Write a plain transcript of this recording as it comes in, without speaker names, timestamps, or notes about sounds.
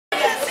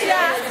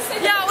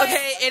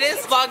it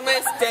is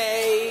Vlogmas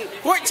Day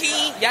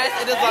 14. Yes,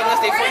 it is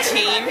Vlogmas Day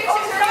 14.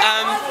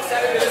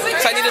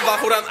 So I need to vlog.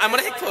 Hold on, I'm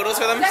gonna take photos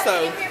for them.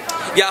 So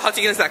yeah, I'll talk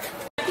to you in a sec.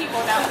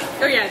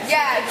 Oh yeah.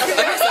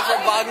 Okay, so for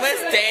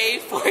Vlogmas Day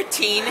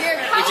 14,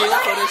 we're doing a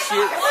photo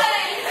shoot.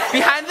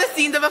 Behind the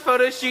scenes of a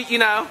photo shoot, you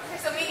know.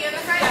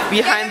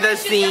 Behind the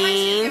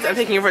scenes, I'm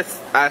taking it for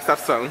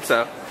Steph's phone,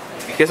 so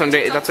guess what I'm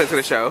doing? That's what it's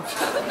gonna show.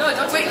 No,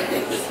 don't wait.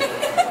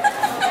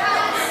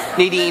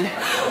 Nadine.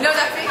 No,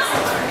 that face.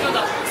 No,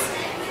 that face.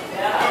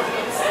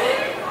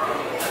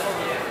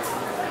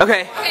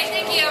 Okay. Okay,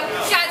 thank you.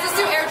 Guys, let's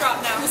do airdrop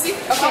now. Okay,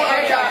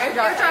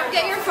 airdrop.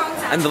 Get your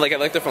phones out. And I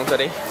like the phone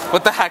setting.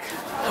 What the heck?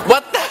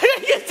 What the heck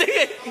are you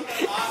doing?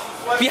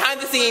 Behind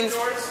the scenes.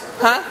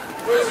 Huh?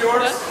 Where's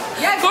yours?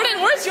 Yeah,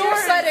 Gordon, where's your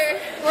sweater?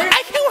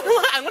 I can't.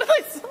 I'm gonna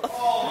like.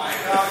 Oh my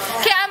god.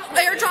 Okay, I'm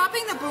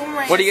airdropping the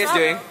boomerang. What are you guys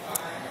doing?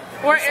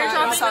 We're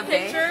airdropping the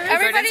pictures.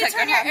 Everybody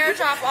turn your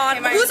airdrop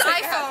on. Whose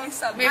iPhone?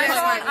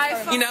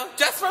 iPhone. You know,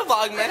 just for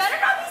Vlogmas. I better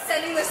not be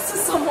sending this to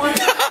someone.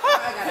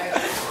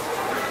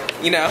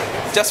 You know,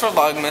 just for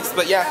Vlogmas,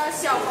 but yeah.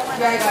 Yeah,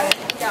 I got it.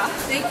 Yeah.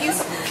 Thank you.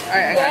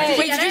 Alright, I got it.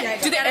 Wait, did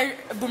you do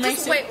the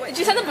boomerangs? Wait, did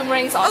you send the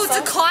boomerangs also? Oh,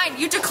 decline.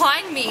 You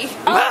declined me.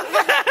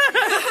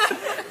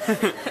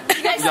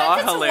 Y'all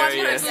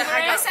hilarious.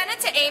 I sent it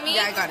to Amy.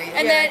 Yeah, I got it.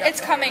 And then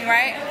it's coming,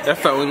 right? Their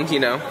phones, you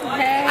know.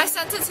 Okay. I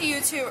sent it to you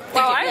too. Oh,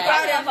 I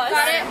got it.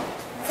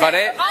 Got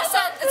it? All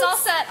set. It's all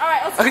set.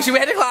 Alright, let's Okay, should we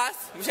head to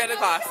class? We should head to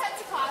class.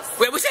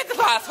 Wait, we should head to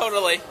class,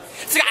 totally.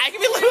 So I can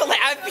be literally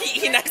like, I'm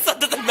PE next, so it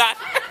doesn't matter.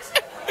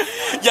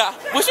 Yeah,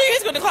 we'll show you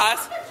guys go to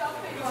class.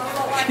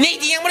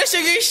 Nadine, I'm gonna show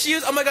you your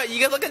shoes. Oh my god,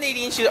 you guys look at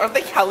Nadine's shoes. Aren't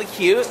they hella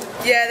cute?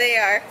 Yeah, they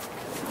are.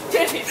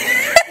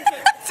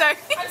 Sorry.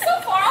 I'm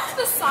so far off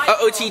the side.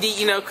 OTD,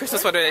 you know,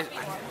 Christmas sweater.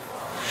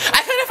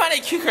 I couldn't find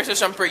a cute Christmas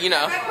jumper, you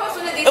know.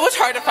 It was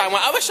hard to find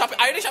one. I was shopping.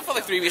 I already shopped for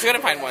like 3 weeks. I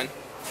couldn't find one.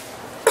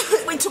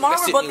 Wait, tomorrow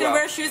we're both gonna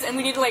wear shoes and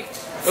we need to like.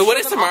 Wait, what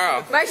is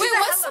tomorrow? Wait,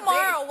 what's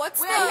tomorrow? What's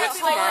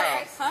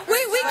tomorrow? Huh?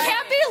 Wait, we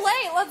can't be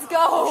late. Let's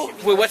go.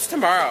 Wait, what's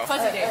tomorrow?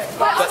 Fuzzy day.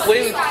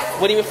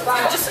 What do you mean?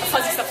 Just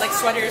fuzzy stuff like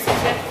sweaters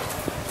and shit.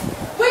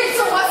 Wait,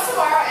 so what's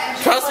tomorrow?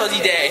 Tomorrow's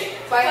fuzzy day.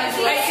 Bye.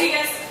 See you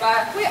guys.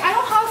 Bye. Wait, I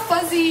don't have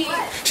fuzzy.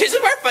 She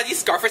should wear a fuzzy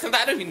scarf or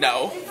something. I don't even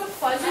know. Is the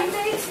fuzzy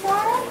day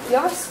tomorrow? You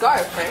have a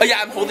scarf, right? Oh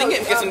yeah, I'm holding it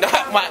because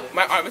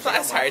my arm is not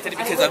as tired today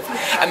because of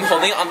I'm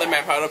holding it on the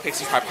Manfrotto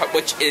Pixie tripod,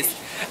 which is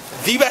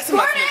the best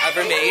investment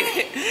ever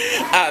made.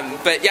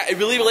 But yeah, it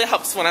really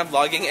helps when I'm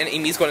vlogging and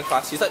Amy's going to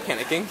class. She's like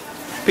panicking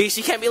because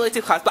she can't be late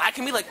to class, but I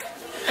can be like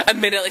a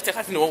minute late to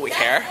class and no one would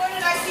care.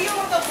 I see you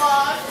with the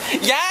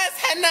vlog. Yes,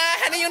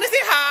 Henna, you wanna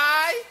say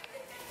hi?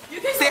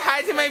 Say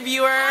hi to my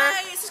viewers.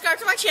 Hi, subscribe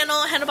to my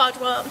channel, Hannah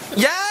Bogwell.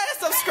 Yes,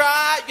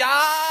 subscribe.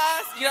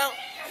 Yes, you know.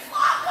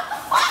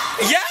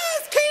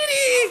 Yes,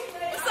 Katie.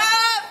 What's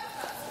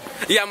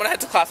up? Yeah, I'm gonna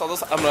head to class. I'm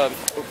not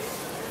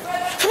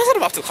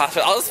about to class,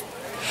 but I'll just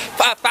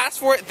fast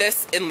forward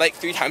this in like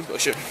 3 times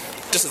motion.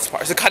 Just this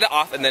part. So cut it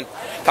off and then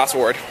fast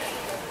forward.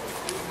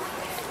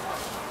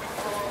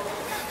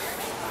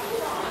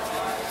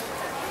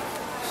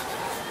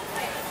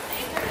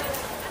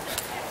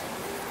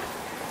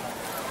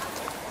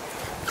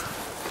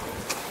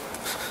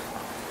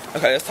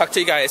 Okay, let's talk to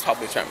you guys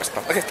probably try my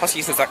stuff. Okay, talk to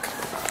you in a sec.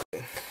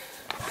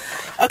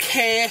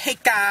 Okay, hey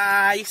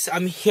guys,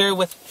 I'm here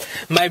with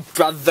my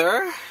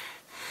brother.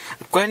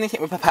 I'm going to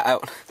take my papa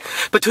out.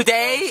 But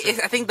today is,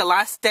 I think, the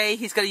last day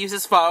he's gonna use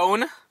his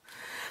phone.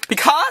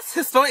 Because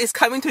his phone is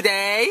coming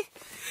today.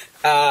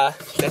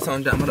 That's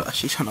on. I'm gonna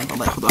actually turn on the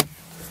light, hold on.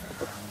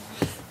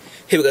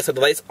 Here we go, so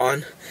the light's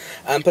on.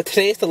 But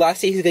today is the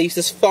last day he's gonna use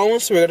his phone,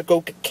 so we're gonna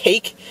go get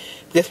cake.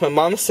 Because my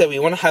mom said we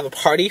want to have a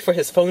party for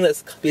his phone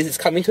because it's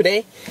coming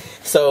today.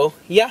 So,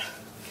 yeah.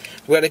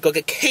 We're gonna go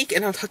get cake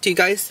and I'll talk to you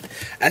guys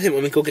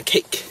when we go get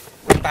cake.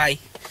 Bye.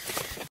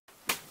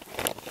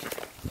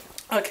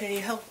 Okay,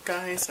 hello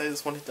guys. I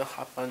just wanted to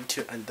hop on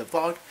to end the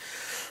vlog.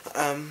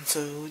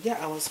 So yeah,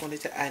 I just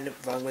wanted to end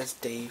Vlogmas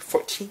Day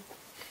 14.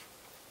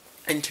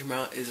 And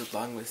tomorrow is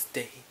Vlogmas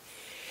Day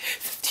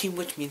 15,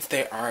 which means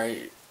there are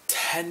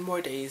 10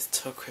 more days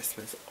till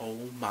Christmas.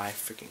 Oh my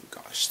freaking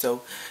gosh.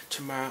 So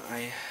tomorrow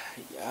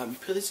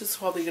it's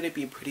probably gonna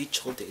be a pretty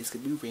chill day. It's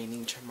gonna be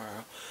raining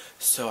tomorrow.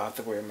 So I have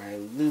to wear my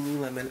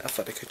Lululemon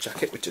Athletica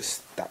jacket, which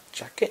is that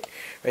jacket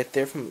right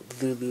there from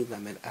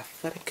Lululemon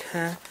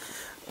Athletica.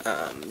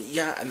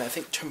 Yeah, and I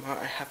think tomorrow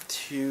I have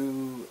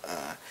to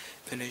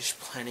finish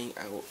planning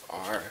out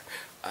our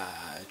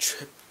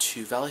trip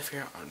to Valley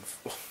Fair on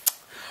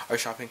our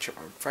shopping trip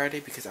on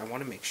Friday because I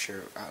want to make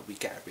sure we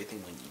get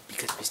everything we need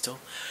because we still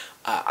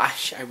I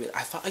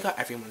thought I got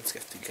everyone's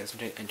gift because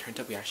it turns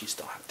out we actually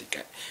still have to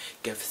get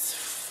gifts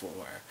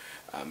for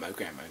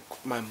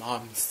my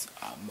mom's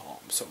mom,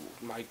 so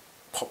my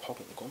papa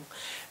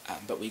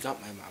but we got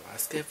my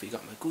mama's gift, we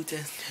got my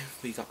Guja's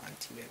gift, we got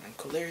Auntie Van and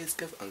Uncle Larry's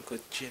gift, Uncle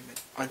Jim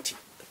and Auntie,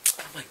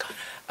 oh my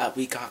god,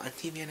 we got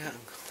Auntie Van and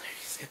Uncle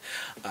Larry's gift,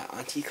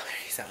 Auntie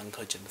Clary's and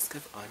Uncle Jim's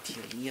gift,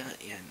 Auntie Leah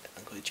and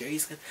Uncle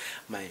Jerry's gift,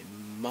 my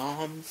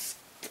mom's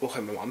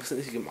okay, my mom's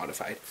needs to get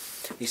modified,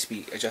 needs to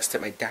be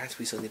adjusted. My dad's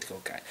we still need to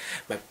go get.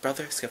 My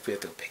brother's gift we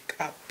have to go pick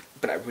up,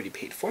 but I already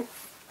paid for.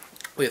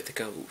 We have to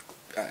go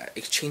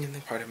exchange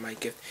them part of my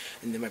gift,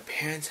 and then my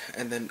parents,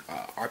 and then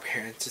our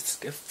parents'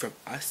 gift from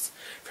us,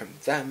 from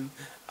them,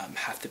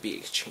 have to be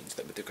exchanged.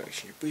 That we have to go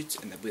exchange boots,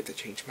 and then we have to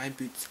change my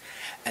boots,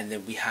 and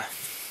then we have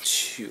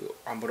to.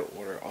 I'm gonna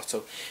order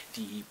also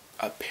the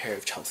a pair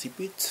of Chelsea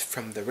boots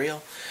from the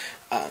rail.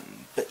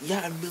 But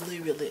yeah, I'm really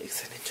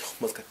excited to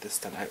almost get this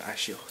done. I'm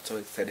actually so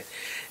excited.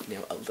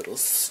 Now a little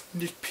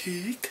sneak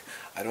peek.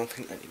 I don't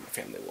think any of my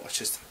family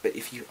watches, but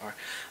if you are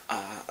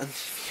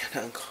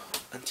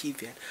Auntie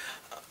Vian,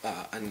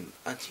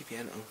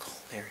 Uncle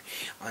Larry,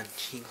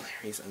 Auntie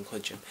Larry's Uncle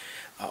Jim,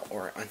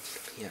 or Auntie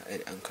Leah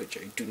and Uncle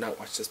Jerry, do not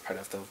watch this part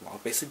of the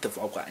vlog. Basically, the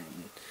vlog will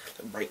end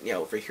right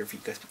now over here for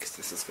you guys because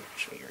this is going to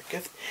show your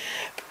gift.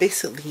 But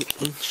basically,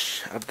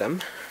 each of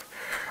them.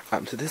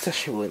 So this is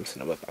actually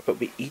Williamson about that, but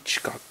we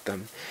each got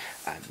them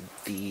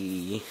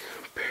the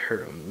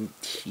pearl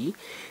tea.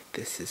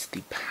 This is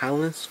the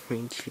Palace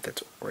green tea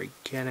that's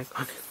organic.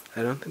 I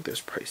don't think there's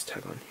price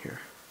tag on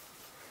here.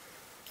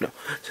 No.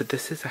 So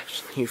this is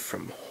actually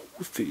from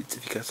Whole Foods,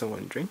 if you guys are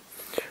wondering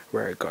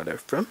where I got it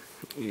from.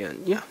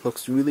 And yeah,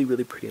 looks really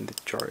pretty, and the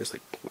jar is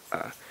like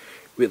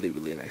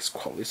really nice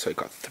quality. So I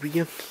got 3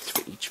 of these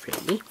for each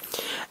family.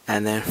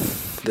 And then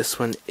this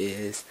one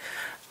is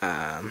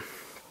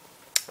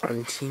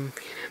Auntie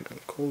and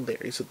Uncle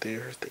Larry. So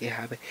there they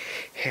have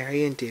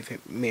Harry and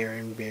David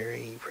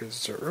Marionberry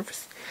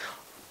preserves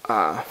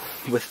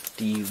with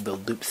the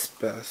loop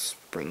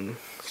spring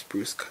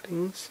spruce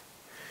cuttings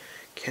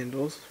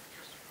candles.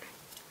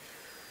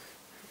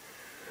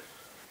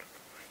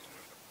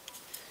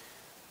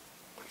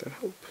 Would that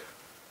help?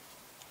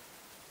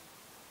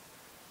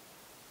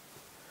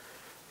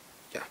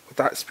 Yeah, with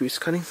that spruce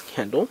cuttings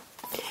candle,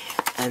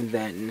 and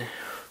then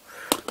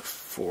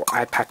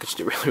I packaged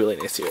it really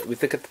nice here. We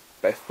think at the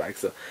best bag.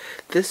 So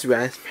this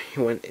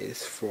raspberry one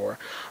is for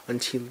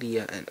Auntie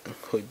Leah and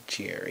Uncle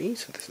Jerry.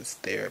 So this is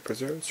their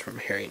preserves from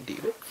Harry and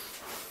David.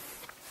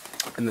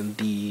 And then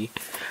the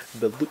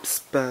Loop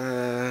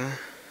Spa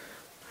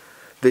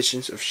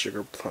Visions of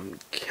Sugar Plum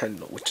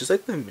candle, which is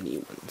like the mini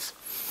ones.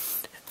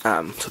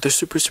 So they're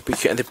super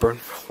cute, and they burn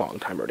for a long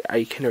time already.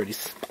 I can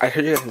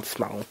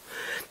smell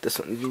this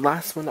one. The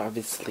last one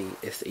obviously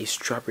is a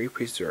strawberry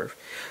preserve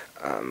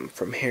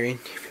from Harry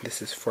and David.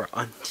 This is for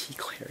Auntie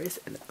Clarice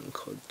and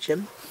Uncle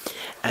Jim.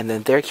 And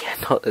then their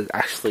candle is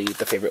actually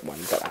the favorite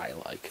one that I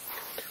like.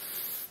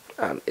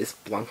 Is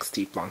Blancs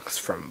de Blancs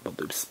from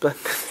Baloops. But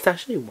this is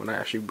actually one I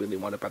actually really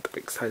want about the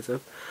big size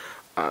of.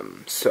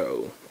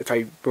 So if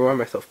I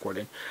remember myself,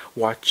 Gordon,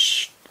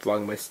 watch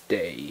Vlogmas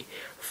Day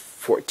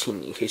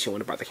 14 in case you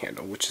want to buy the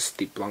candle, which is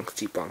the Blancs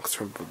de Blancs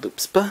from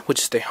Baloops, which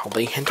is the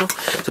holiday candle.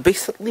 So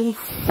basically,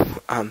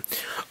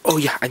 oh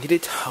yeah, I need to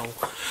tell,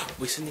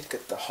 we still need to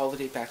get the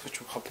holiday bags, which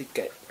we'll probably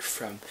get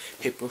from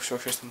Paper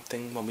Source or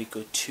something when we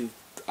go to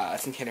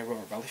Santana Row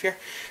or Valley Fair.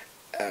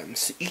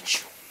 So each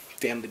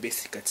family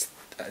basically gets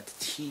the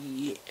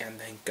tea, and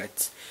then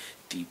gets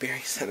the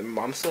berries, and then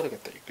Mom still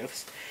got their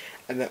gifts.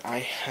 And then I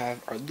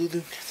have our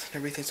Lulu and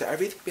everything. So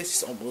everything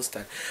basically is almost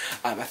done.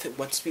 I think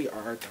once we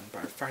are done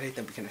by Friday,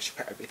 then we can actually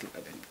put everything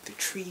underneath the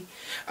tree.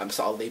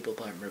 So I'll label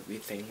them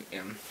everything.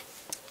 And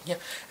yeah,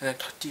 and I'll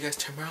talk to you guys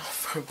tomorrow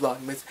for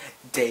Vlogmas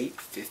Day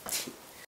 15.